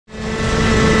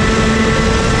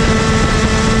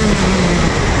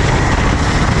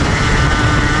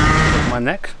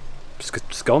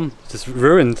just gone, just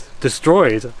ruined,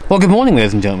 destroyed. Well, good morning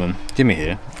ladies and gentlemen, Jimmy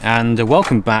here, and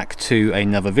welcome back to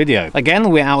another video. Again,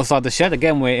 we're outside the shed,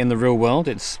 again we're in the real world.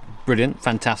 It's brilliant,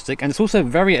 fantastic, and it's also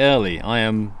very early. I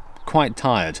am quite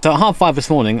tired. So at 5:30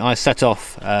 this morning I set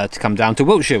off to come down to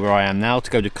Wiltshire, where I am now, to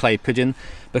go to Clay Pigeon,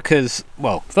 because,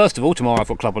 well, first of all, tomorrow I've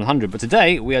got Club 100, but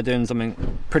today we are doing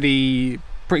something pretty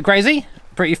crazy,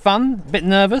 pretty fun, a bit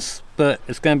nervous, but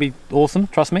it's going to be awesome,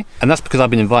 trust me. And that's because I've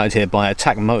been invited here by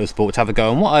Attack Motorsport to have a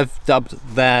go on what I've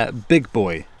dubbed their big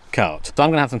boy kart. So I'm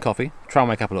going to have some coffee, try and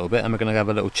wake up a little bit, and we're going to have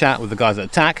a little chat with the guys at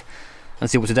Attack and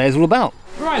see what today is all about.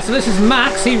 Right, so this is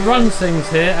Max. He runs things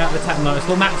here at the Attack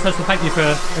Motorsport. Max, first of all, thank you for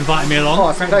inviting me along. Oh,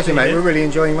 it's a pleasure, mate. We're really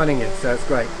enjoying running it, so it's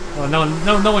great. Well,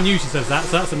 no one usually says that,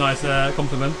 so that's a nice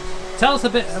compliment. Tell us a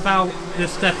bit about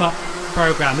this Step Up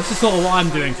program. This is sort of what I'm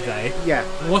doing today. Yeah.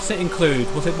 What's it include?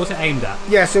 What's it aimed at?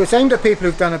 Yeah, so it's aimed at people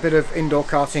who've done a bit of indoor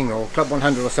karting or Club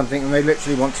 100 or something, and they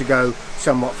literally want to go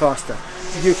somewhat faster.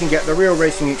 You can get the real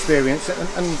racing experience,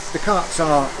 and the karts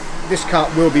are. This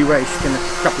kart will be raced in a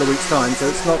couple of weeks' time, so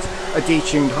it's not a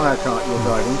detuned hire kart you're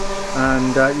driving,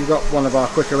 and you've got one of our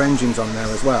quicker engines on there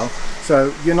as well.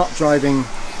 So you're not driving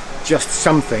just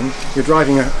something; you're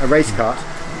driving a race kart.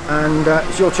 And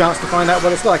it's your chance to find out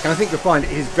what it's like, and I think you'll find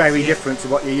it is very different to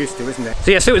what you're used to, isn't it?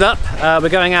 So yeah, suited up, we're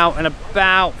going out in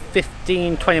about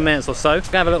 15-20 minutes or so. We're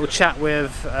going to have a little chat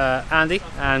with Andy,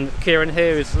 and Kieran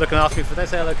here is looking after me for today.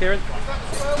 Say hello, Kieran.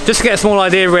 Just to get a small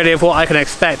idea really of what I can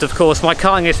expect, of course, my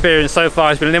karting experience so far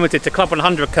has been limited to Club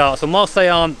 100 karts, and whilst they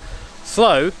aren't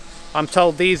slow, I'm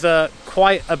told these are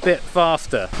quite a bit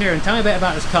faster. Kieran, tell me a bit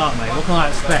about this kart, mate. What can I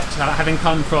expect, having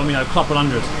come from, you know, Club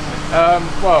 100?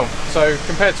 Well, so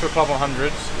compared to a Club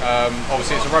 100,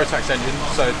 obviously it's a Rotax engine,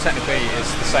 so technically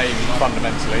it's the same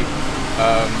fundamentally.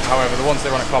 However, the ones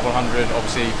they run at Club 100,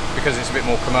 obviously, because it's a bit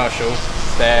more commercial,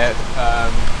 they're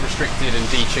restricted and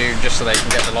detuned just so they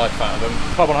can get the life out of them.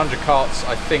 Club 100 karts,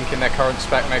 I think in their current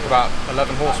spec, make about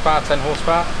 11 horsepower, 10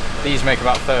 horsepower. These make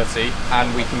about 30,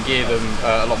 and we can gear them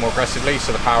a lot more aggressively,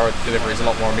 so the power delivery is a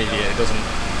lot more immediate. It doesn't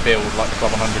build like the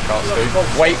Club 100 karts do.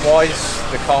 Weight-wise,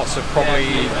 the karts are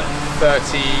probably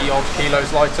 30 odd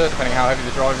kilos lighter, depending how heavy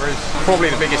the driver is.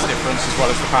 Probably the biggest difference, as well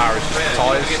as the power, is just the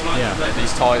tyres. Yeah.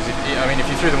 These tyres, if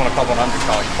you threw them on a Club 100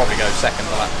 kart, you'd probably go second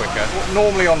a lot quicker.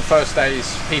 Normally on first days,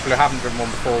 people who haven't driven one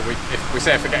before, if we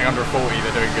say if they're getting under a 40,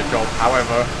 they're doing a good job.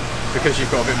 However, because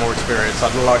you've got a bit more experience,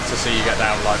 I'd like to see you get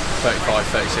down like 35,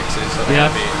 36s, so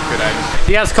that'd be a good aim.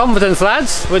 He has confidence,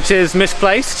 lads, which is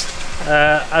misplaced,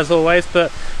 as always, but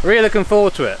really looking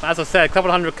forward to it. As I said, Club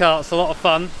 100 karts, a lot of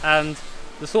fun, and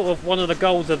the sort of one of the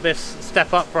goals of this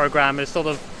Step Up program is sort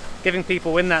of giving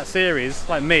people in that series,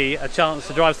 like me, a chance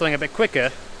to drive something a bit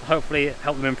quicker, hopefully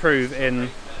help them improve in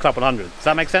Club 100. Does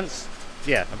that make sense?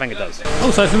 Yeah, I think it does.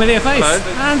 Also, familiar face. Hello.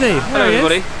 Andy. Hello,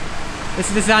 everybody.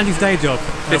 This is Andy's day job.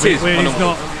 When he's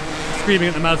not screaming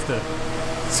at the Mazda.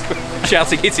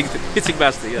 Shouting, hitting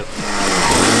Mazda, yes.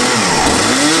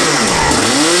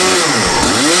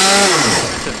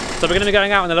 So we're going to be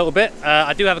going out in a little bit.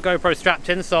 I do have a GoPro strapped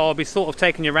in, so I'll be sort of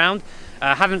taking you around.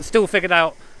 Haven't still figured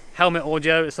out helmet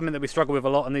audio. It's something that we struggle with a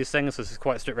lot on these things. There's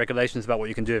quite strict regulations about what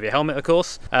you can do with your helmet, of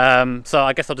course. So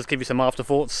I guess I'll just give you some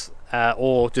afterthoughts,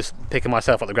 or just picking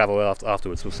myself up the gravel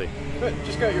afterwards. We'll see. But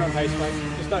just go at your own pace, mate.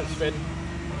 Just don't spin.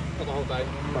 Not the whole day.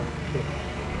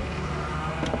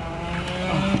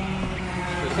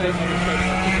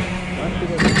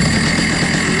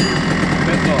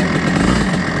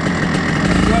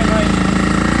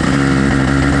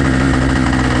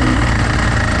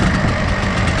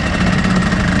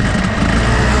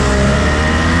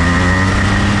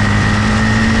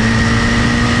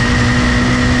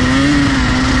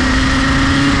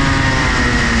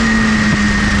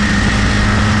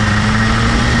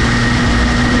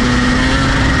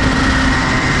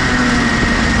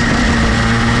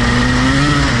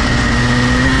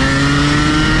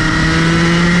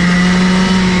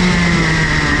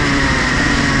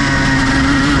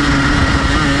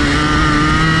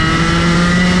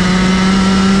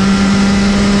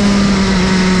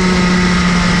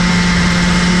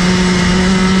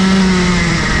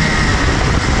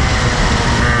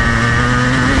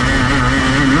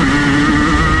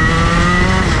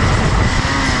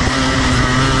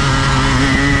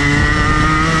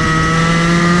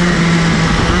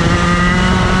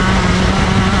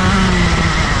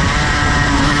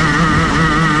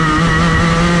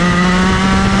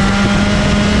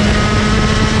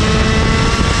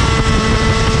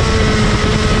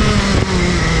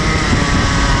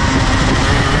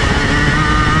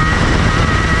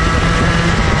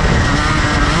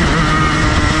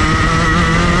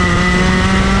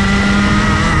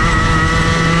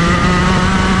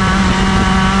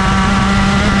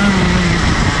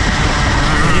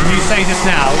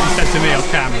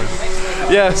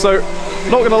 Yeah, so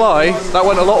not gonna lie, that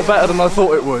went a lot better than I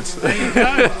thought it would. There you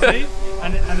go, see?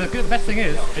 And the best thing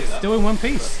is, it's still in one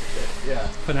piece. Yeah.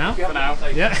 For now? For now.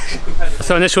 Yeah.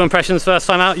 So initial impressions first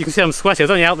time out, you can see I'm sweaty. I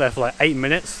was only out there for like 8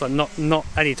 minutes, so not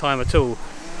any time at all.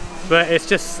 But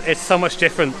it's so much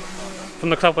different from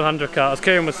the Club 100 car. As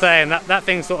Kieran was saying, that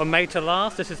thing's sort of made to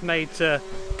last. This is made to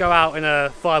go out in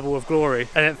a fireball of glory.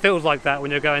 And it feels like that when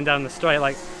you're going down the straight.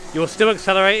 Like, you're still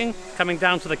accelerating, coming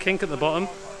down to the kink at the bottom.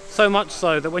 So much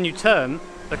so that when you turn,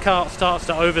 the car starts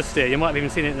to oversteer. You might have even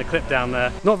seen it in the clip down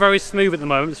there. Not very smooth at the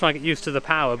moment, just trying to get used to the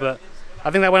power, but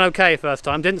I think that went okay first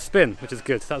time. Didn't spin, which is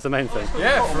good. That's the main thing.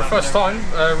 Yeah, for the first time,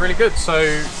 really good. So,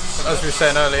 as we were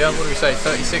saying earlier, what do we say,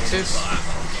 36s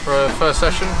for a first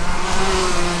session?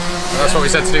 And that's what we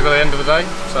said to do by the end of the day.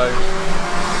 So,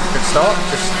 good start.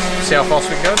 Just see how fast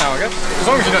we can go now, I guess. As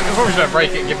long as you don't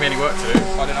break it and give me any work to do,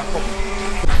 I don't have a problem.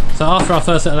 So after our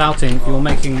first little outing, you're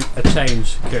making a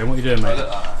change, Kieran. What are you doing,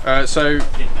 mate? So,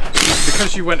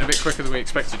 because you went a bit quicker than we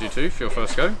expected you to for your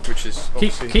first go, which is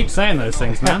keep saying those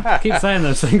things, man. Keep saying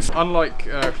those things. Unlike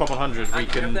Club 100, we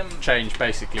can change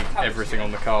basically everything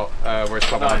on the kart, whereas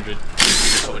Club 100, you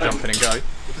just sort of jump in and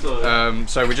go.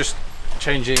 So we're just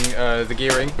changing the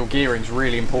gearing. Your gearing's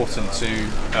really important to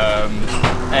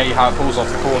A, how it pulls off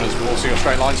the corners, but also your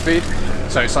straight line speed.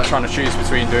 So it's like trying to choose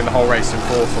between doing the whole race in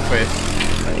 4th or 5th.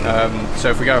 So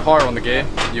if we go higher on the gear,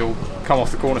 you'll come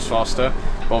off the corners faster,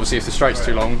 but obviously if the straight's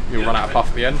too long, you'll run out of puff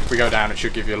at the end. If we go down, it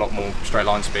should give you a lot more straight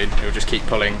line speed. It'll just keep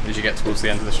pulling as you get towards the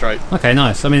end of the straight. Okay,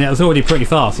 nice. I mean, it was already pretty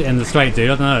fast at the end of the straight,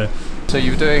 dude. I don't know. So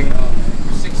you were doing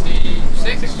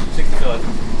 66?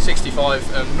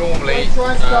 65, and normally we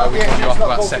can do up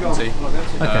about 70.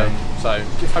 Okay. So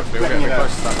hopefully we'll get a bit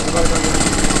close to that.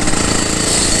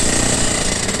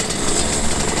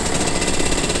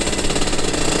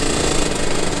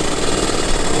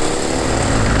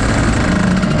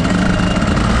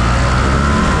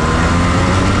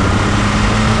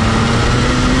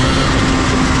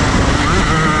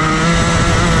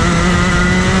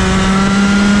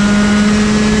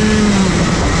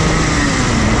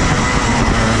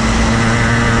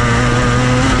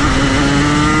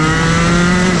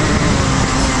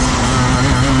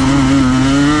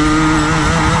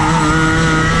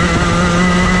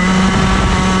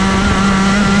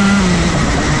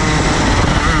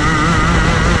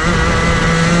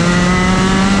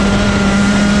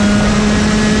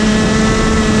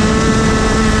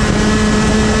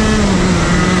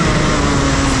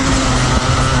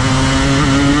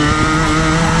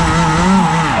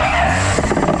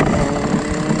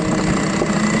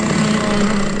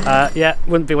 Yeah,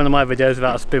 wouldn't be one of my videos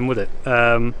without a spin, would it?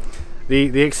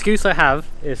 The excuse I have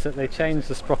is that they changed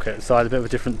the sprocket, so I had a bit of a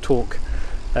different torque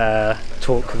there,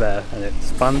 and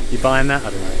it's fun. You buying that?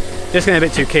 I don't know. Just getting a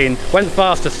bit too keen. Went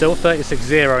faster still,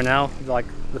 36.0 now. Like,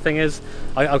 the thing is,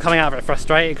 I'm coming out of it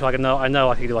frustrated because I know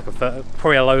I could do like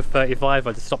probably a low 35.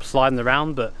 I just stop sliding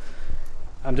around, but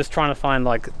I'm just trying to find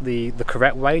like the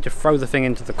correct way to throw the thing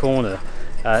into the corner.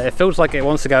 It feels like it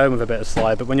wants to go in with a bit of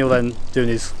slide, but when you're then doing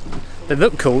these, they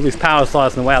look cool, these power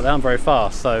slides on the way out, they aren't very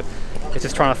fast, so it's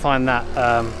just trying to find that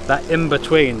that in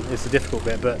between is the difficult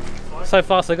bit. But so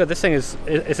far so good. This thing it's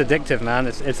addictive, man.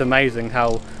 It's amazing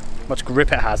how much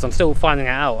grip it has. I'm still finding it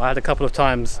out. I had a couple of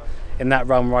times in that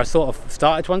run where I sort of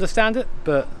started to understand it,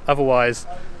 but otherwise,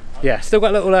 yeah, still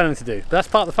got a little learning to do, but that's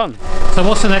part of the fun. So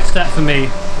what's the next step for me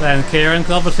then, Kieran?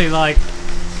 Because obviously, like,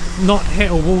 not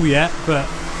hit a wall yet, but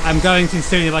I'm going to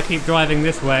soon if I keep driving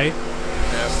this way.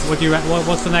 Yeah.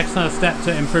 What's the next kind of step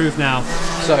to improve now?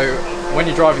 So when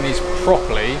you're driving these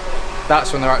properly,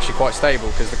 that's when they're actually quite stable,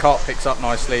 because the kart picks up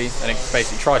nicely and it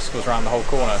basically tricycles around the whole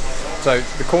corner. So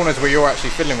the corners where you're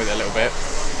actually fiddling with it a little bit,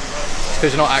 it's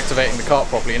because you're not activating the kart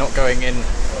properly. You're not going in,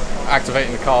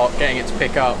 activating the kart, getting it to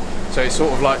pick up. So it's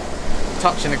sort of like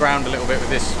touching the ground a little bit with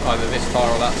this, either this tyre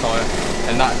or that tyre,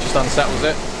 and that just unsettles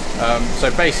it. So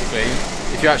basically,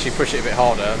 if you actually push it a bit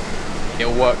harder,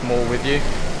 it'll work more with you.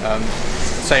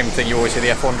 Same thing you always hear the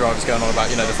F1 drivers going on about,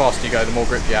 you know, the faster you go, the more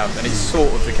grip you have, and it's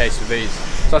sort of the case with these.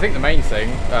 So I think the main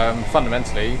thing,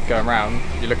 fundamentally, going around,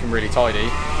 you're looking really tidy.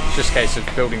 It's just a case of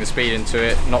building the speed into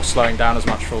it, not slowing down as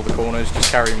much for all the corners,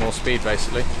 just carrying more speed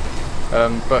basically.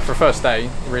 But for first day,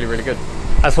 really, really good.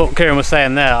 That's what Kieran was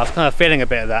saying there. I was kind of feeling a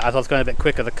bit of that. As I was going a bit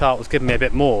quicker, the kart was giving me a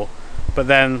bit more. But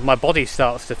then my body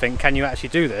starts to think, can you actually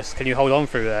do this? Can you hold on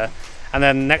through there? And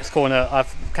then next corner,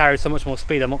 I've carried so much more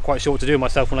speed, I'm not quite sure what to do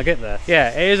myself when I get there. Yeah,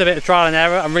 it is a bit of trial and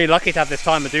error. I'm really lucky to have this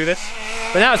time to do this.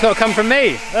 But now it's got to come from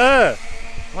me. Oh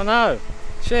no.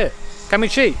 Shit. Can we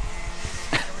cheat?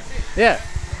 Yeah.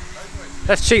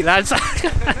 Let's cheat, lads.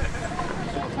 Quite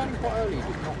early,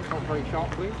 not very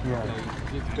sharply. Yeah.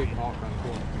 It's a big arc around the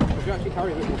corner. if you actually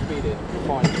carry a bit more speed in, you'll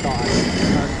find it start actually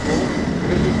turning forward.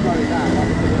 Because if you slow it down, like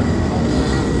we did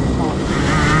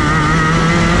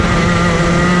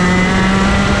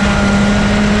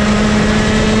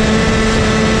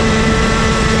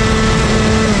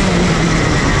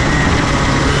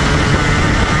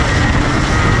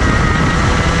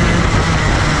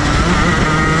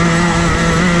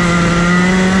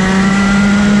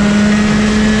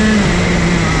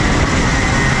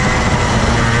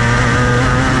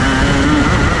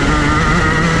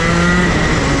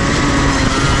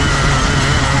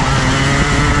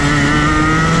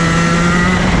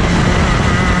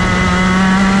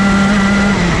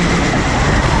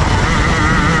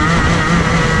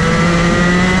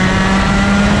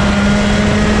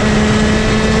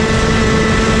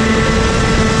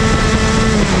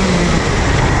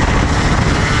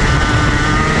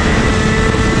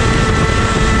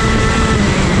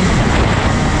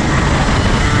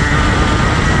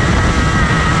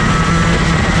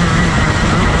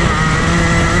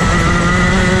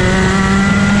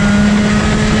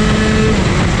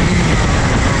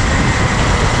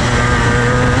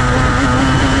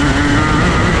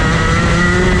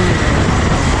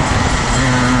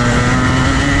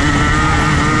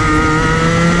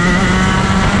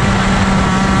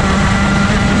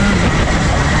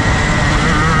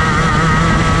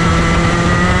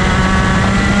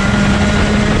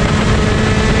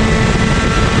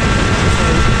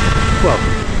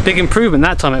Big improvement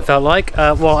that time, it felt like.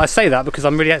 Well, I say that because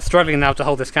I'm really struggling now to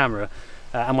hold this camera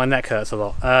and my neck hurts a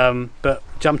lot. But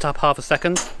jumped up half a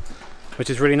second, which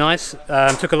is really nice.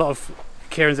 Took a lot of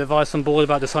Kieran's advice on board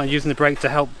about deciding using the brake to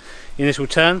help the initial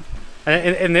turn.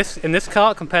 And in this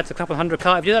kart compared to a couple hundred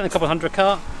kart, if you do that in a couple hundred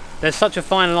kart, there's such a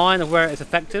fine line of where it's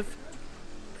effective.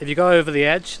 If you go over the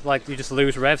edge, like you just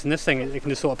lose revs. In this thing, it can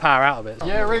just sort of power out of it.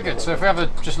 Yeah, really good. So if we have a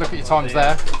just look at your times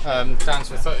there, down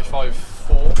to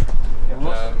 35.4.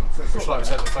 Which, like we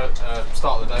said at the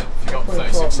start of the day, if you got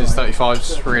 36s,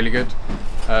 35s, really good.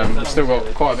 Still got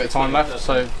quite a bit of time left,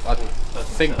 so I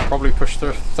think probably push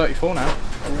through 34 now.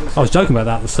 I was joking about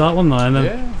that at the start, wasn't I? And then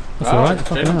yeah, that's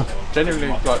alright. Genuinely,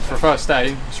 like for a first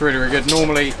day, it's really, really good.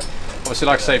 Normally, obviously,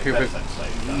 like I say, people with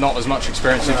not as much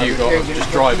experience as you got just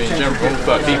driving in general,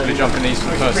 but people who jump in these for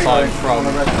the first time from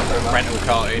rental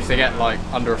car, if they get like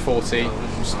under a 40,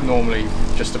 it's normally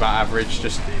just about average,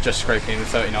 just scraping in the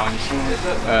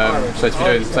 39s. So to be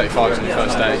doing the 35s on your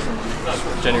first day,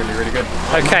 it's genuinely really good.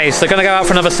 Okay, so going to go out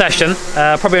for another session.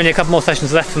 Probably only a couple more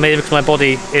sessions left for me because my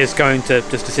body is going to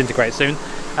just disintegrate soon.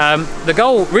 The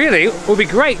goal really would be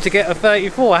great to get a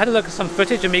 34. I had a look at some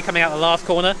footage of me coming out the last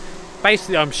corner.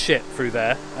 Basically, I'm shit through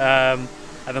there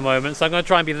at the moment, so I'm going to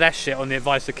try and be less shit on the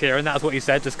advice of Kieran. That's what he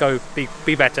said, just go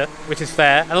be better, which is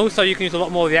fair. And also you can use a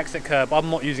lot more of the exit curb. I'm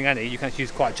not using any, you can actually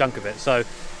use quite a chunk of it, so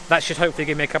that should hopefully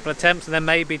give me a couple of attempts, and then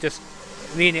maybe just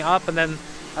lean it up, and then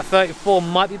a 34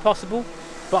 might be possible.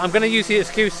 But I'm going to use the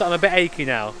excuse that I'm a bit achy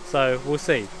now, so we'll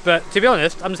see. But to be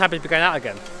honest, I'm just happy to be going out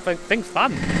again. Things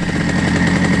fun.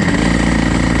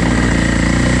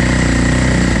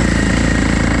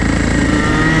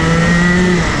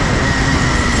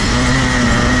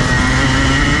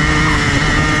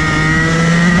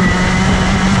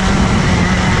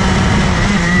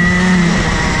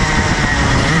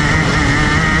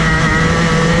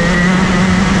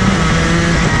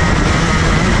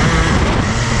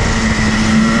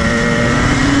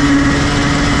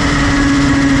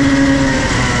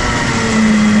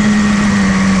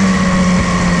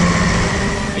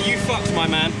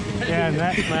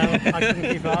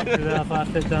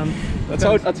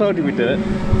 I told you we'd do it.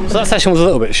 So that session was a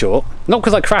little bit short, not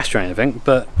because I crashed or anything,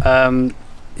 but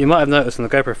you might have noticed on the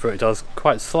GoPro footage I was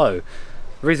quite slow.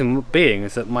 The reason being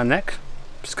is that my neck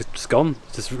just gone,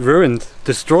 just ruined,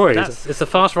 destroyed. It's a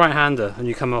fast right-hander and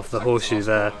you come off the horseshoes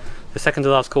there, the second to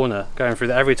last corner, going through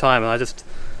that every time, and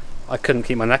I couldn't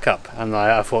keep my neck up, and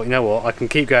I thought, you know what, I can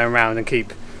keep going around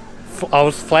and I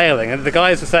was flailing, and the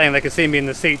guys were saying they could see me in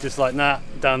the seat just like, nah,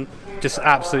 done. Just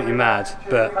absolutely mad.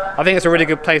 But I think it's a really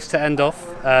good place to end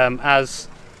off. As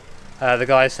the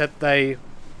guys said, we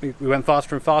went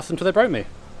faster and faster until they broke me.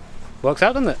 Works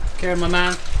out, doesn't it? Kieran, my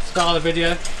man, start of the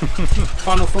video.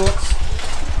 Final thoughts?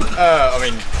 I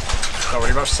mean, not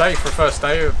really much to say for a first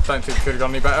day. I don't think it could have gone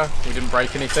any better. We didn't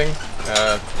break anything.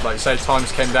 Like you say,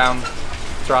 times came down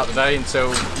throughout the day until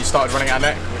you started running out of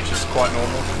neck, which is quite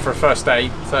normal. For a first day,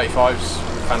 35's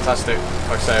fantastic.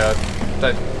 Like I say, I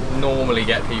don't normally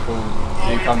get people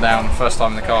who come down first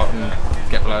time in the kart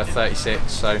and get below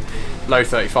 36, so low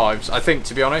 35s. I think,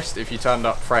 to be honest, if you turned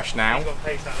up fresh now,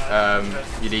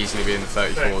 you'd easily be in the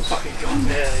 34s.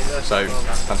 So,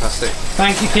 fantastic.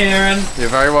 Thank you, Kieran. You're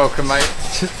very welcome, mate.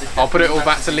 I'll put it all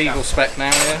back to legal spec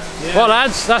now, yeah? Well,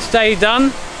 lads, that's day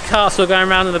done. Car's still going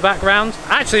around in the background.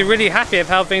 Actually really happy of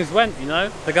how things went, you know.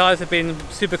 The guys have been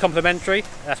super complimentary.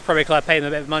 That's probably because I paid them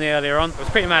a bit of money earlier on. It was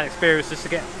a pretty mad experience just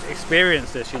to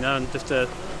experience this, you know, and just to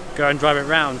go and drive it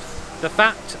round. The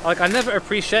fact, like, I never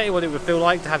appreciated what it would feel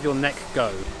like to have your neck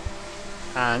go.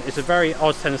 And it's a very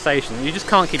odd sensation. You just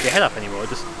can't keep your head up anymore. It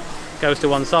just goes to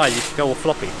one side, you go all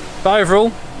floppy. But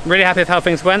overall, really happy with how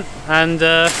things went, and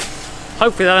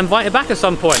hopefully they'll invite it back at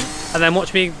some point and then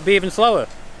watch me be even slower.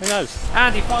 Who knows?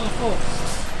 Andy, final thoughts?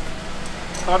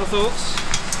 Final thoughts?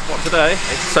 What, today?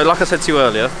 So like I said to you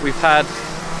earlier,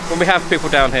 when we have people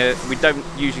down here, we don't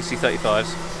usually see 35s.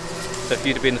 So for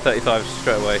you to be in the 35s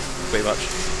straight away, pretty much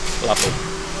lovely.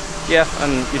 Yeah,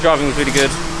 and your driving was really good.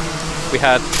 We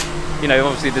had, you know,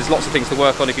 obviously there's lots of things to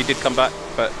work on if you did come back,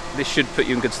 but this should put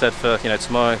you in good stead for, you know,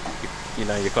 tomorrow, you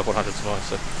know, your Club 100 tomorrow.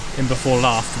 So. In before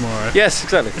last tomorrow. Yes,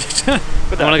 exactly.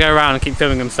 I want to go around and keep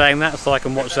filming them saying that so I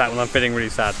can watch that when I'm feeling really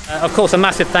sad. Of course, a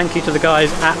massive thank you to the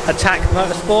guys at Attack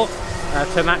Motorsport,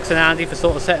 to Max and Andy for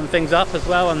sort of setting things up as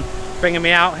well and bringing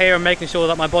me out here and making sure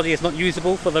that my body is not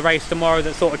usable for the race tomorrow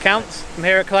that sort of counts. I'm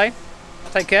here at Clay.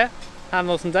 Take care, have an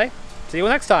awesome day. See you all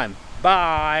next time.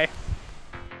 Bye.